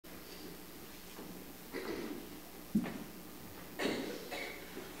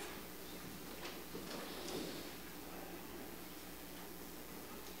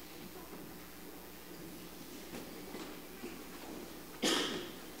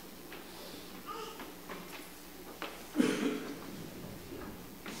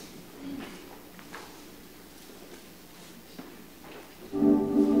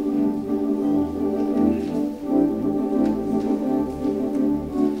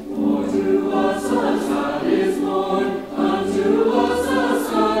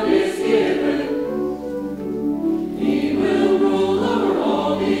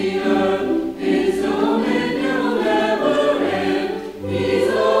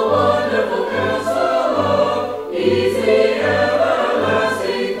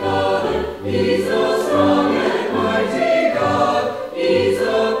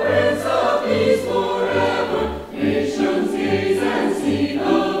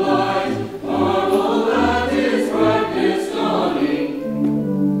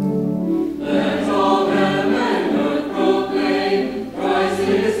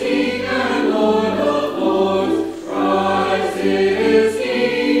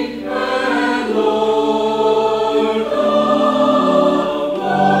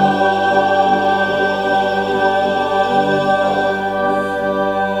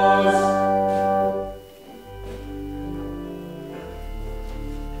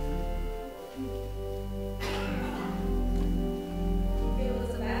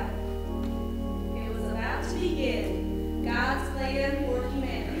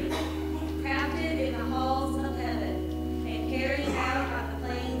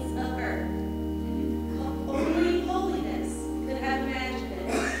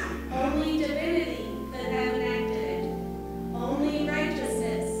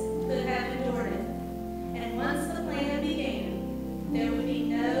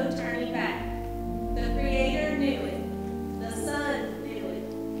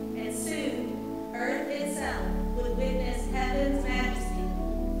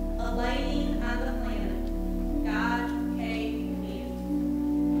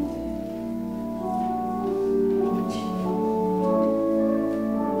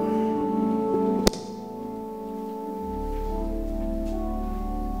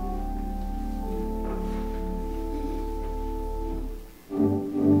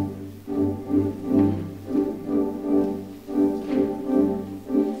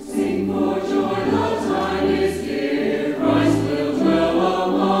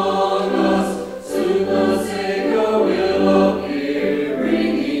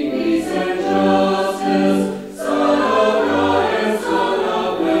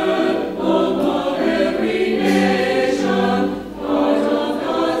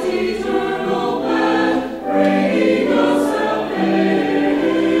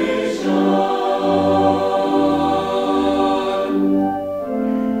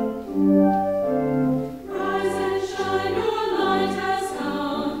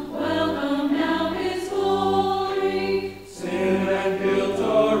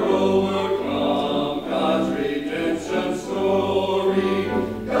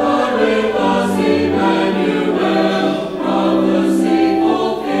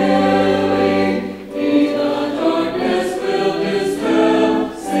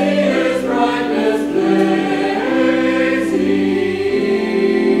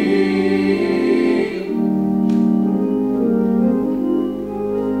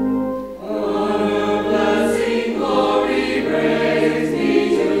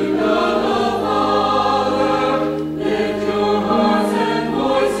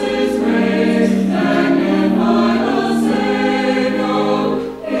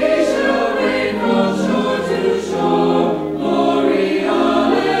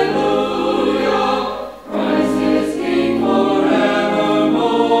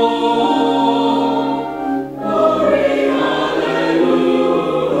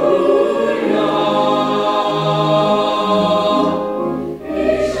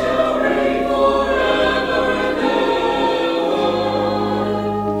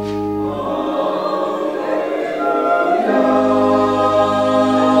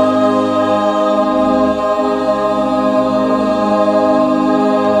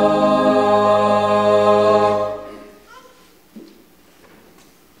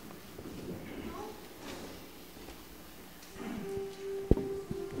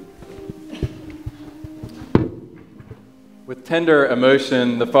tender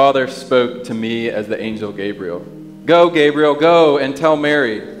emotion, the Father spoke to me as the angel Gabriel. "Go, Gabriel, go and tell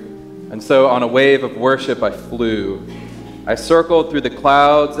Mary." And so on a wave of worship I flew. I circled through the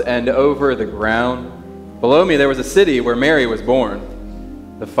clouds and over the ground. Below me there was a city where Mary was born.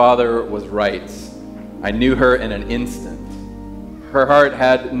 The Father was right. I knew her in an instant. Her heart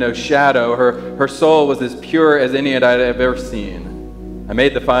had no shadow. Her soul was as pure as any I'd ever seen. I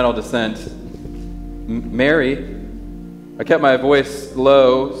made the final descent. "Mary," I kept my voice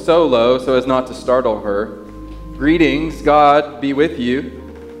low so as not to startle her. "Greetings, God be with you."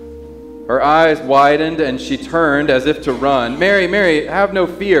 Her eyes widened and she turned as if to run. "Mary, Mary, have no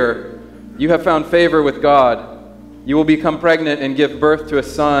fear. You have found favor with God. You will become pregnant and give birth to a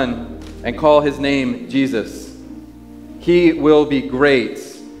son and call his name Jesus. He will be great,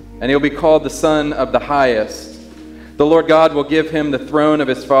 and he'll be called the Son of the Highest. The Lord God will give him the throne of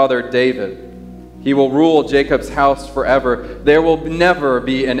his father David. He will rule Jacob's house forever. There will never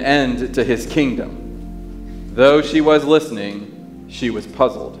be an end to his kingdom." Though she was listening, she was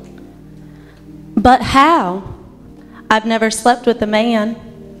puzzled. "But how? I've never slept with a man."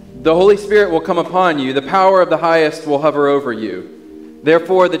 "The Holy Spirit will come upon you. The power of the Highest will hover over you.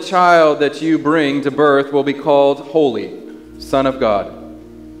 Therefore, the child that you bring to birth will be called Holy, Son of God."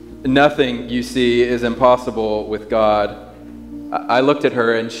 Nothing, you see, is impossible with God. I looked at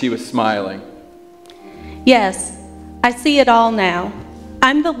her and she was smiling. "Yes, I see it all now.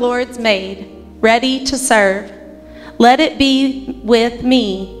 I'm the Lord's maid, ready to serve. Let it be with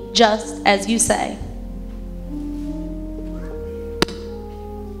me just as you say."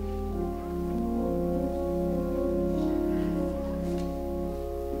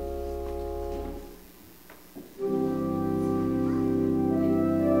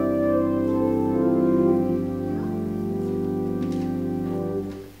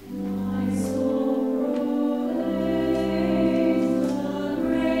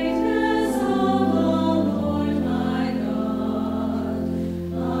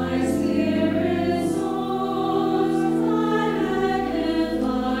 My spirit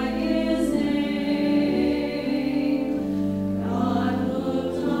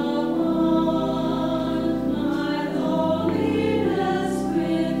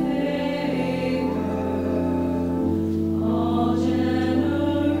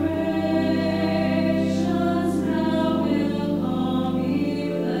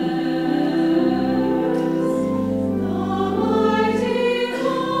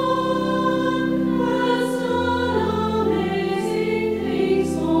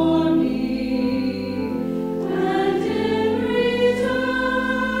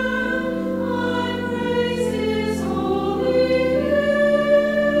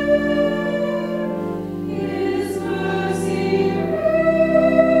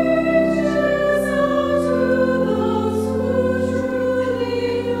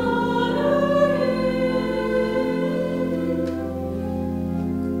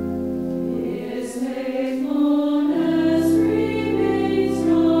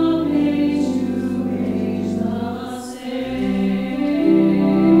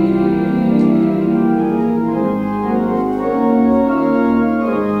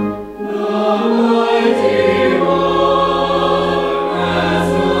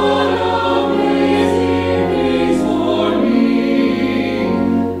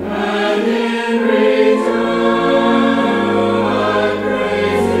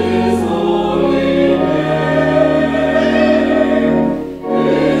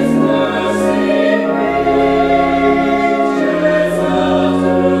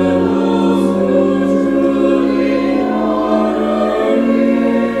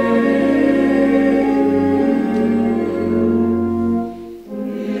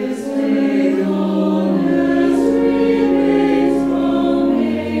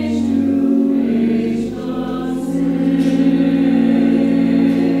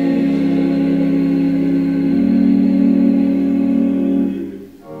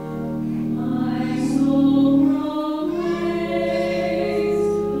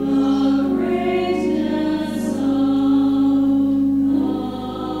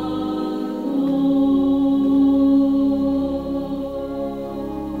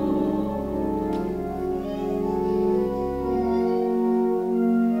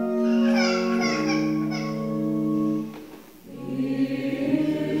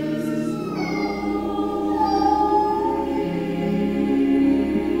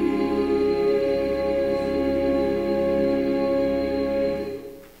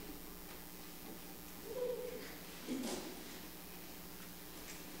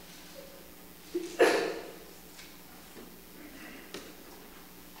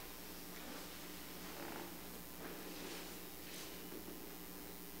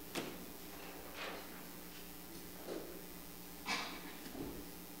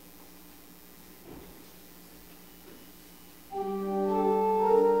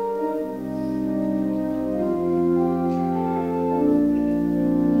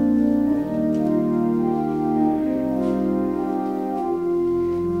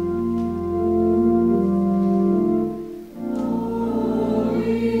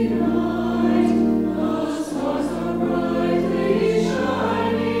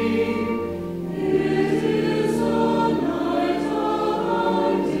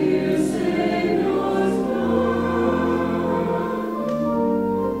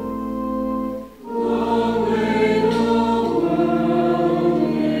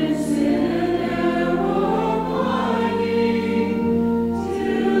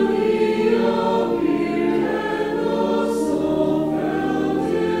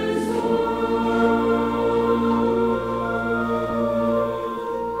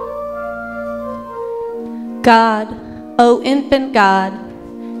God, O infant God,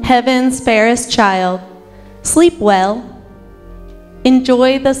 heaven's fairest child, sleep well.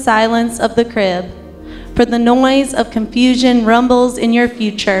 Enjoy the silence of the crib, for the noise of confusion rumbles in your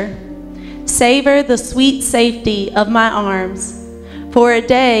future. Savor the sweet safety of my arms, for a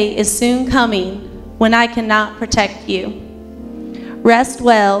day is soon coming when I cannot protect you. Rest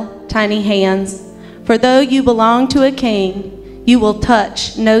well, tiny hands, for though you belong to a king, you will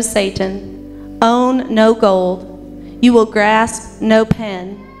touch no Satan, own no gold. You will grasp no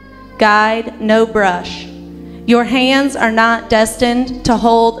pen, guide no brush. Your hands are not destined to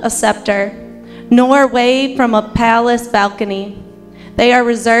hold a scepter, nor wave from a palace balcony. They are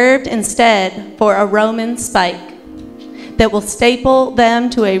reserved instead for a Roman spike that will staple them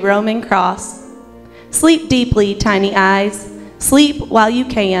to a Roman cross. Sleep deeply, tiny eyes. Sleep while you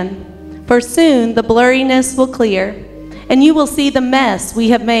can, for soon the blurriness will clear, and you will see the mess we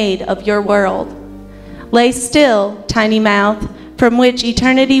have made of your world. Lay still, tiny mouth, from which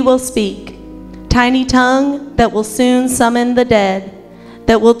eternity will speak, tiny tongue that will soon summon the dead,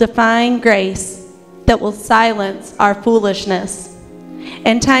 that will define grace, that will silence our foolishness,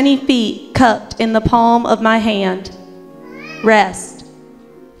 and tiny feet cupped in the palm of my hand. Rest,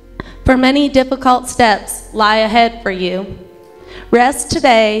 for many difficult steps lie ahead for you. Rest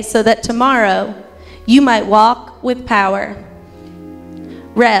today so that tomorrow you might walk with power.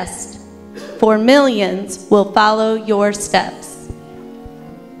 Rest, for millions will follow your steps.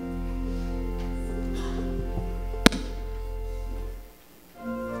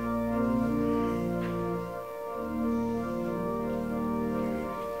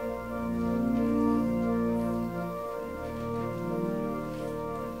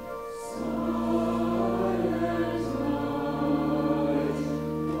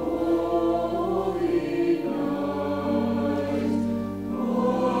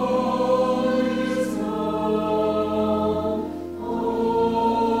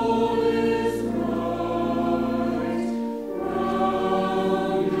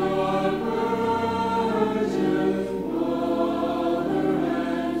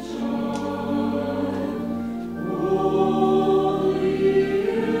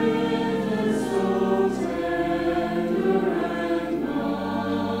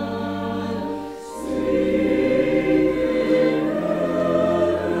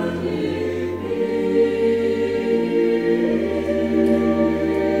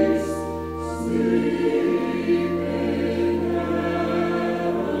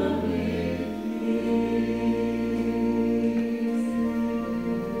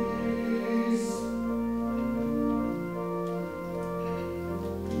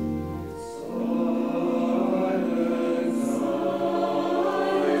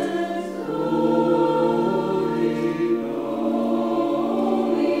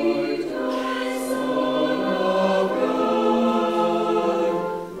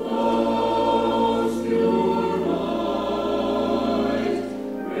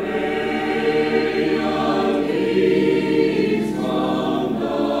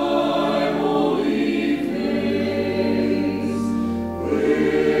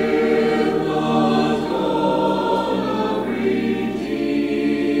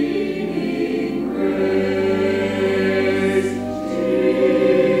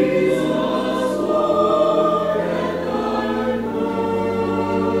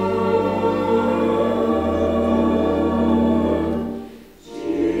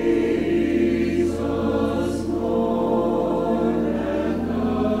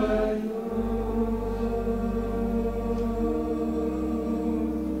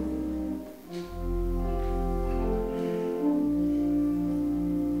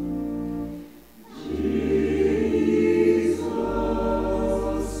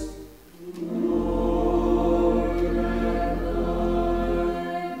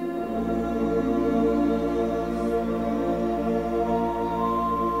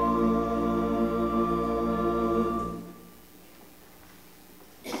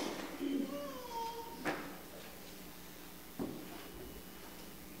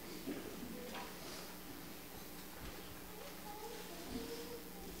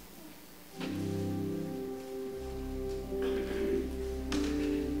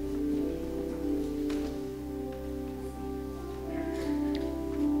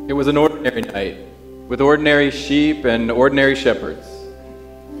 It was an ordinary night, with ordinary sheep and ordinary shepherds.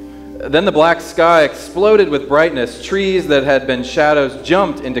 Then the black sky exploded with brightness. Trees that had been shadows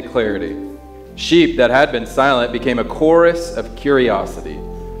jumped into clarity. Sheep that had been silent became a chorus of curiosity.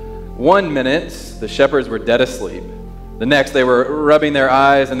 1 minute, the shepherds were dead asleep. The next, they were rubbing their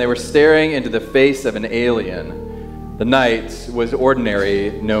eyes and they were staring into the face of an alien. The night was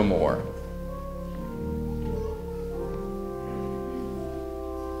ordinary no more.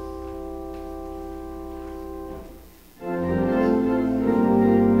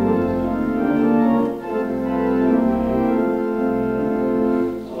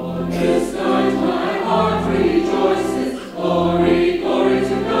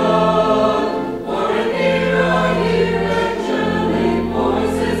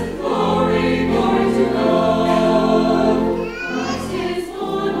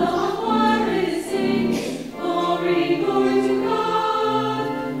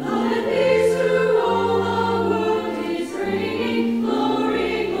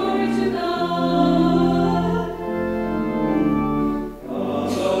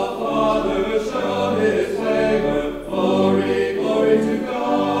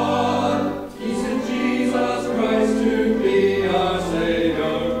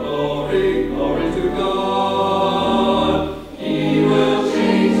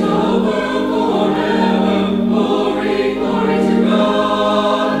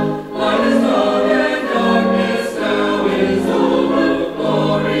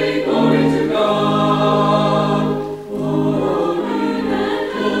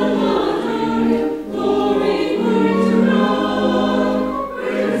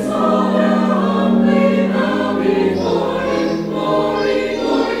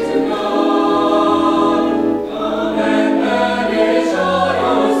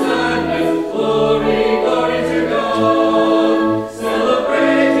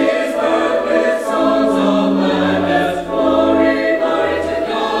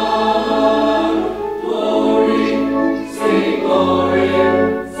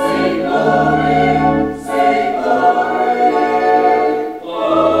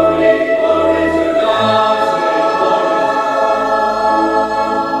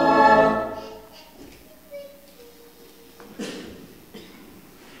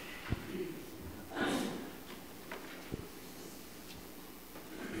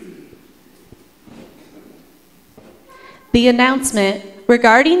 The announcement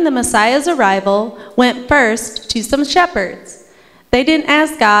regarding the Messiah's arrival went first to some shepherds. They didn't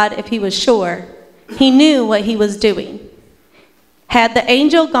ask God if he was sure. He knew what he was doing. Had the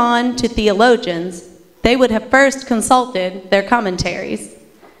angel gone to theologians, they would have first consulted their commentaries.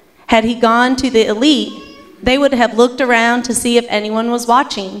 Had he gone to the elite, they would have looked around to see if anyone was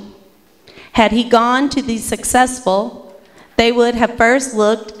watching. Had he gone to the successful, they would have first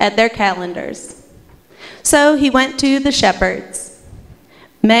looked at their calendars. So he went to the shepherds,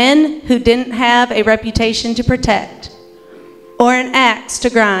 men who didn't have a reputation to protect, or an axe to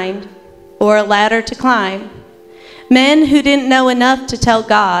grind, or a ladder to climb, men who didn't know enough to tell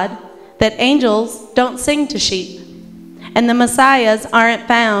God that angels don't sing to sheep, and the Messiahs aren't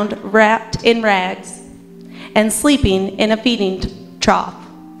found wrapped in rags and sleeping in a feeding trough.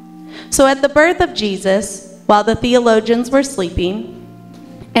 So at the birth of Jesus, while the theologians were sleeping,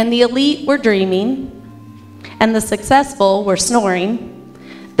 and the elite were dreaming, and the successful were snoring,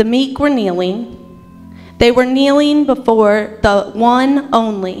 the meek were kneeling. They were kneeling before the one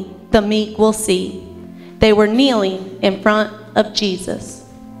only the meek will see. They were kneeling in front of Jesus.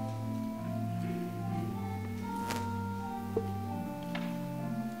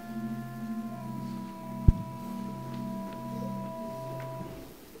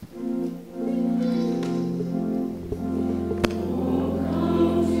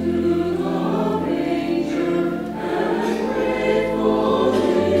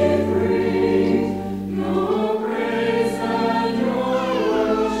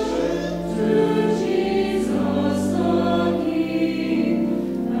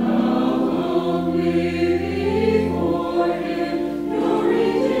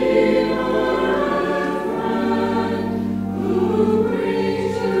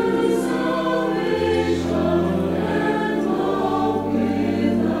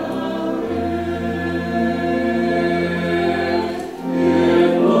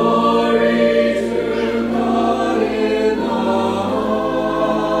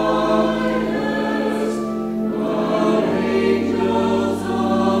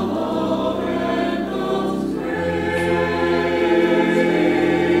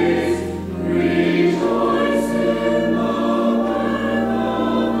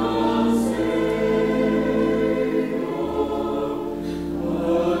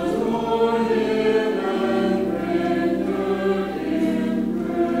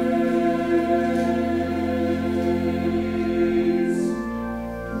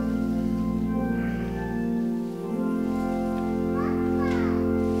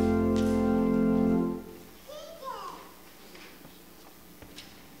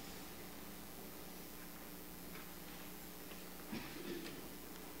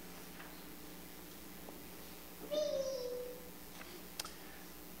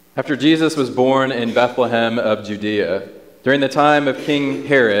 After Jesus was born in Bethlehem of Judea, during the time of King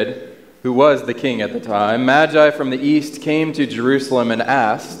Herod, who was the king at the time, Magi from the east came to Jerusalem and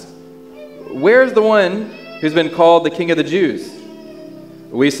asked, "Where's the one who's been called the King of the Jews?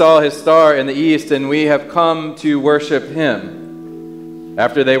 We saw his star in the east, and we have come to worship him."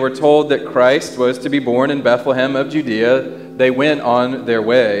 After they were told that Christ was to be born in Bethlehem of Judea, they went on their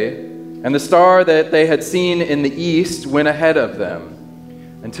way, and the star that they had seen in the east went ahead of them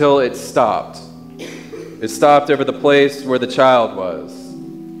until it stopped. It stopped over the place where the child was.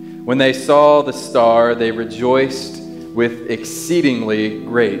 When they saw the star, they rejoiced with exceedingly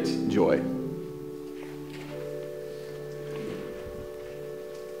great joy.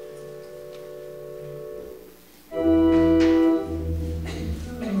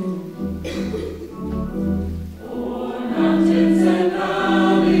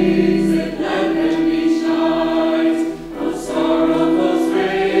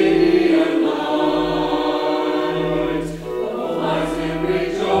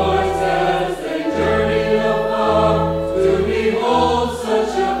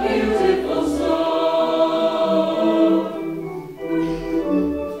 Such a beautiful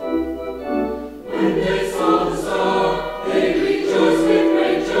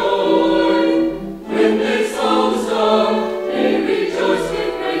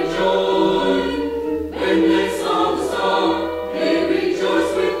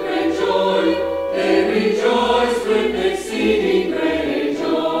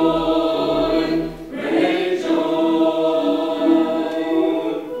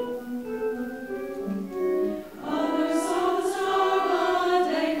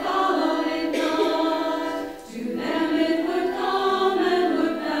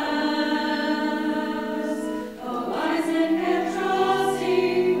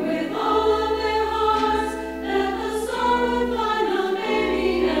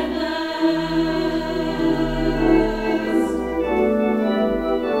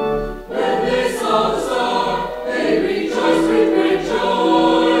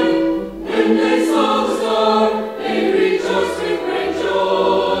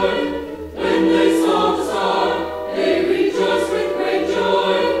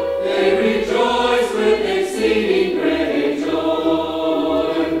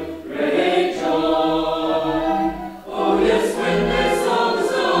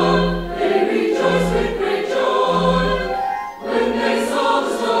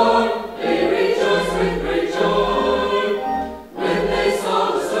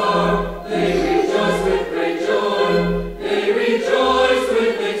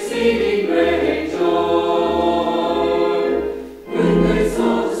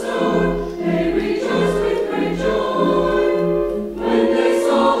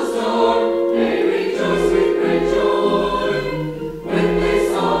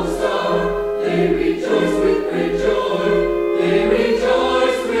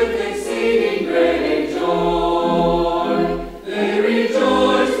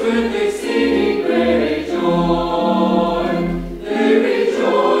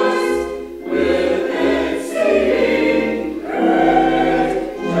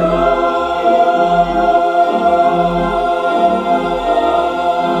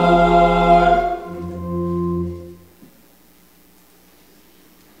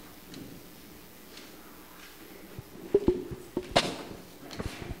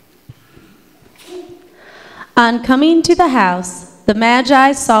On coming to the house, the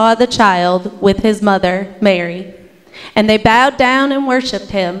Magi saw the child with his mother, Mary, and they bowed down and worshipped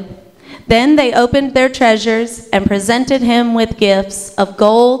him. Then they opened their treasures and presented him with gifts of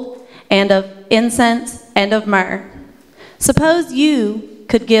gold and of incense and of myrrh. Suppose you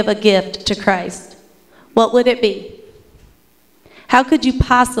could give a gift to Christ. What would it be? How could you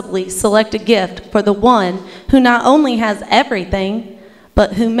possibly select a gift for the one who not only has everything,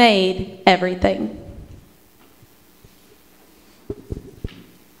 but who made everything?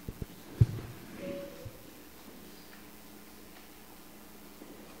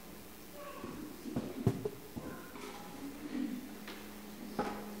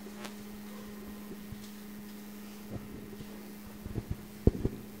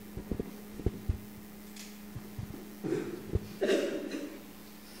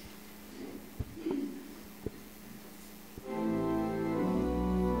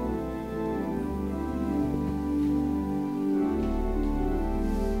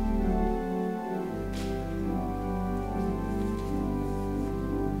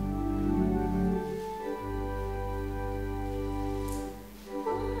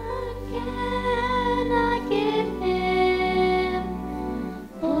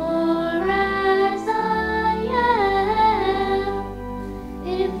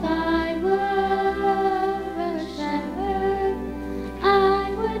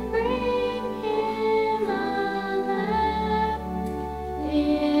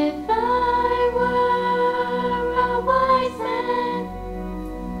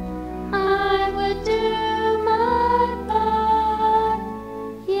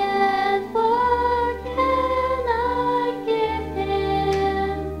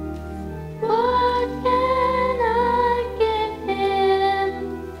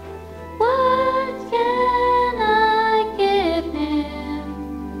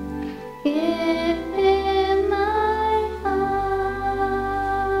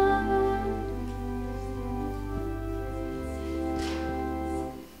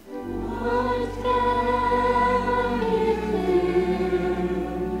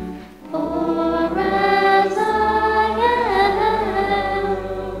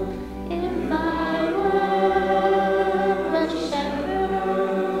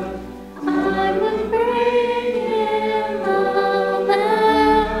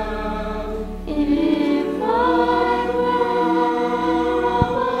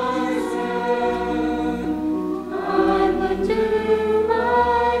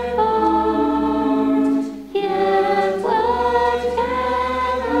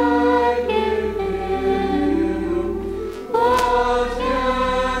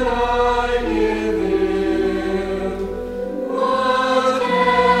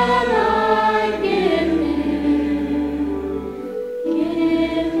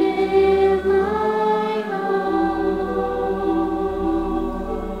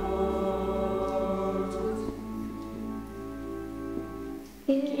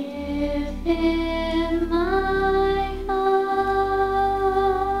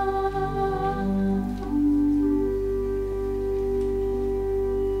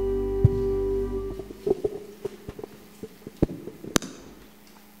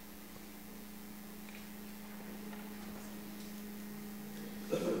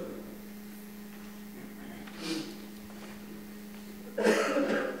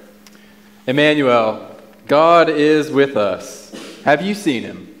 Emmanuel, God is with us. Have you seen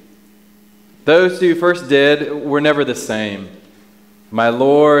him? Those who first did were never the same. My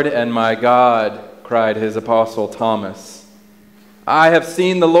Lord and my God, cried his apostle Thomas. I have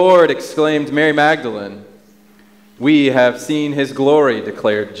seen the Lord, exclaimed Mary Magdalene. We have seen his glory,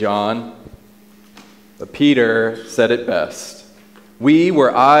 declared John. But Peter said it best. We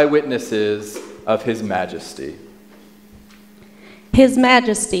were eyewitnesses of his majesty. His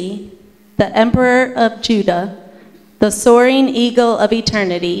Majesty, the Emperor of Judah, the soaring eagle of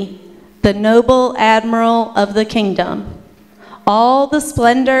eternity, the noble admiral of the kingdom, all the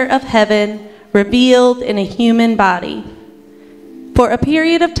splendor of heaven revealed in a human body. For a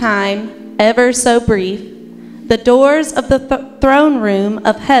period of time, ever so brief, the doors of the throne room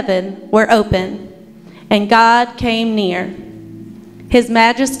of heaven were open, and God came near. His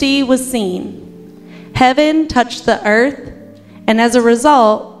majesty was seen. Heaven touched the earth, and as a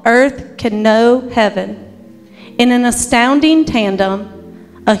result, earth can know heaven. In an astounding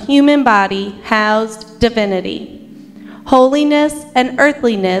tandem, a human body housed divinity. Holiness and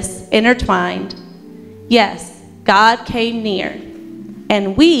earthliness intertwined. Yes, God came near,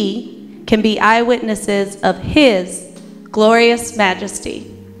 and we can be eyewitnesses of his glorious majesty.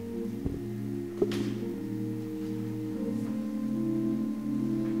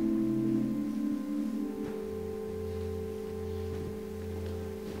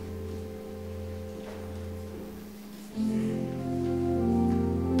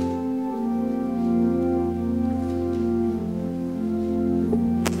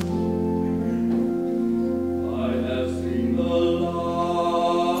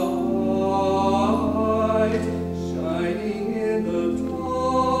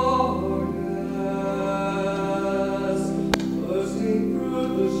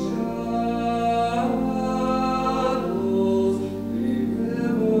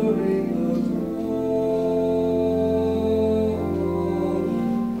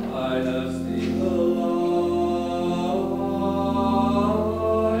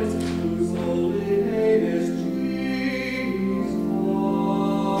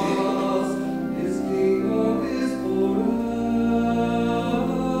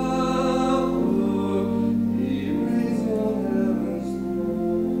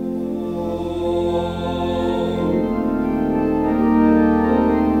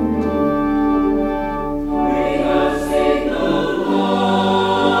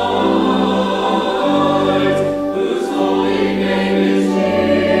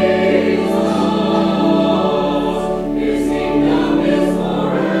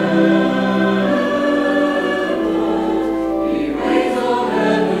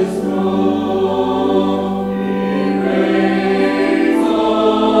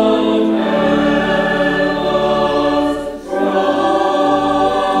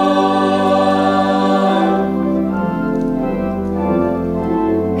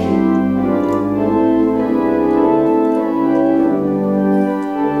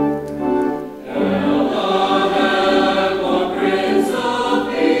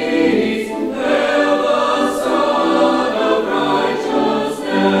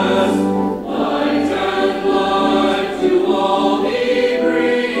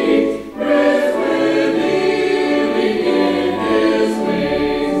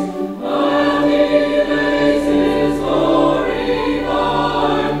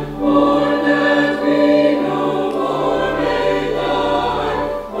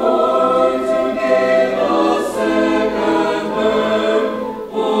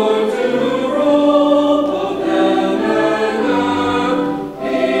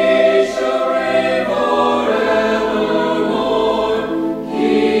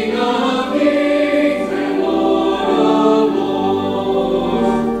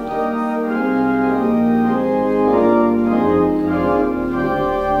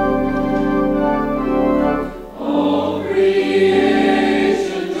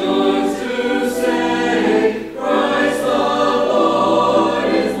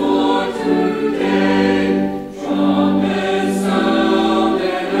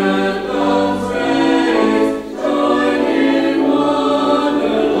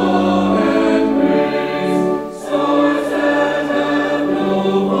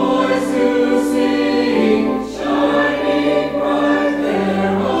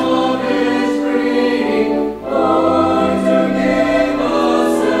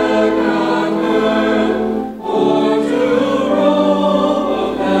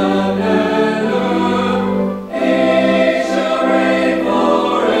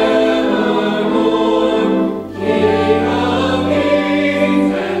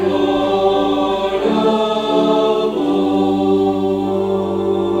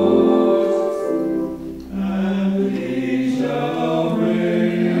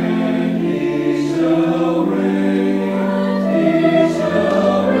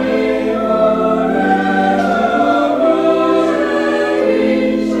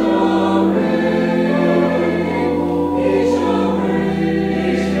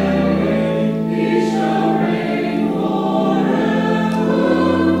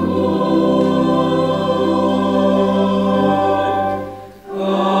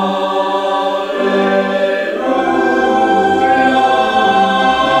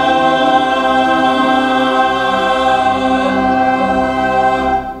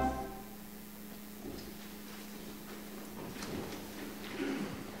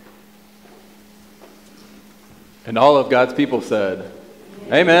 And all of God's people said,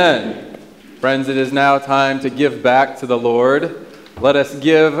 Amen. Friends, it is now time to give back to the Lord. Let us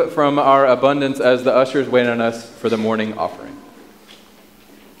give from our abundance as the ushers wait on us for the morning offering.